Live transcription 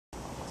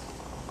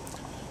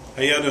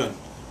How y'all doing?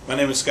 My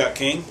name is Scott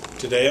King.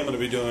 Today I'm going to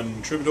be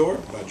doing Troubadour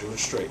by George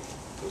Strait.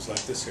 It goes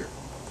like this here.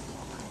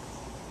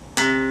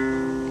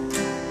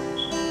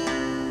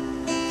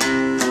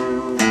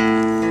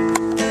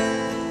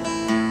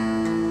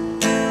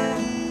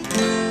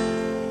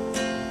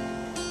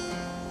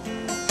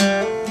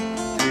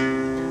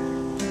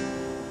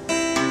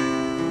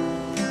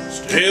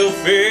 Still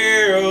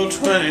feel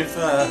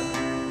 25,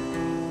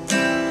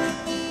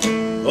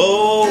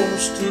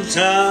 most of the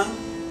time.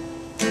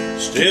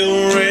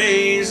 Still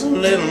raise a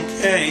little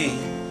Cain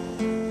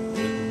with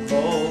the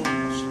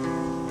boys.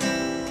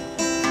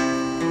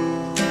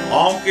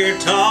 Honky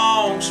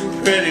tonks and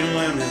pretty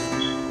women,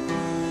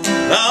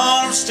 Lord,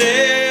 I'm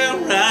still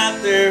right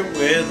there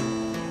with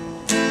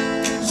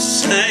them,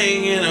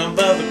 singing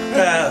above the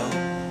crowd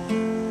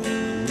and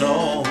the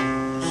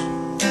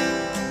noise.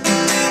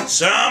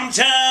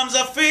 Sometimes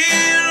I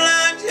feel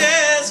like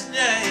Jesse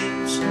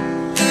James,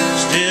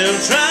 still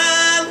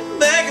trying to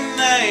make a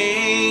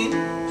name.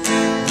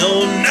 No,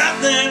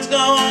 nothing's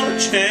gonna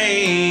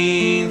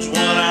change what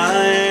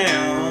I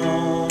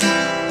am.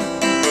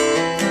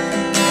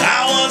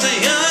 I was a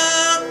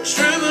young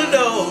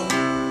troubadour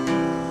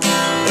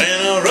when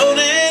I wrote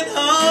it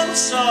on a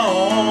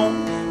song.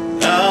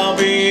 I'll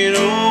be an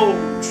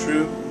old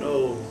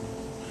troubadour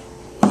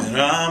when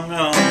I'm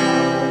gone.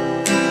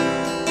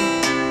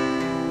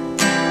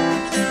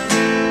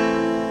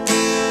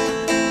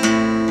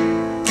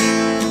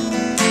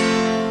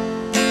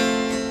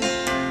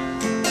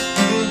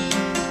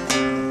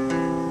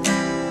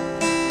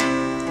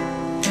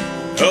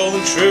 Know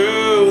the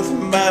truth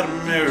about a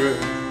mirror,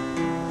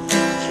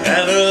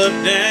 shadowed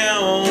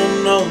down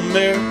on the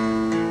mirror.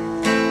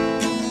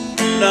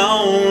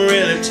 Don't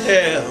really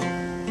tell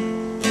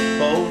the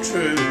whole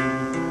truth.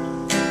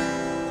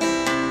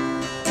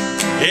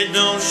 It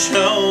don't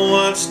show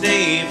what's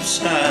deep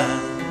inside,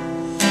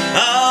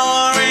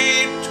 or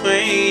read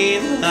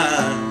between the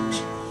lines.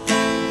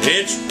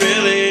 It's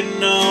really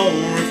no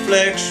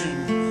reflection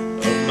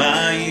of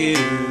my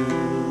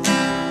youth.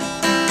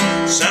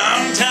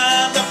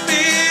 Sometimes I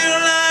feel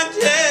like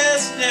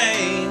Jesse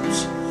James,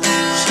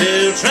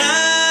 still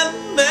trying to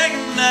make a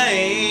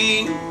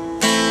name.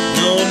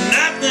 No,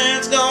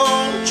 nothing's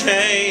gonna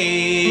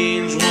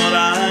change what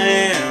I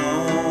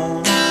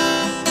am.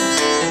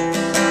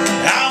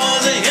 I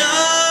was a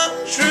young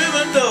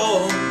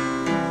troubadour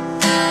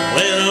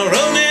when I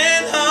wrote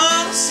it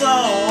on a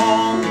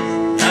song.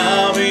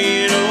 I'll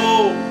be an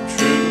old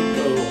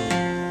troubadour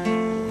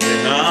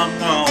when I'm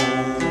gone.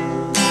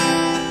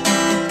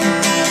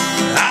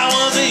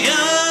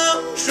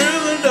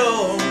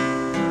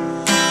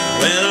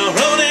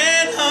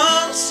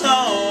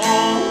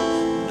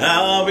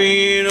 I'll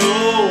be an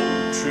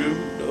old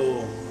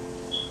troubadour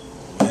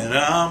when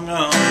I'm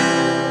gone.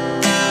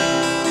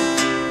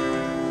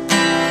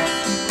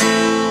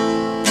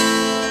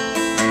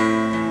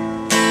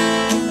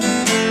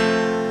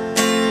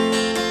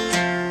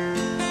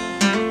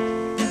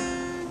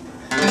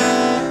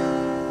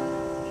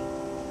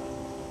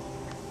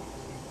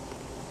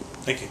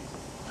 Thank you.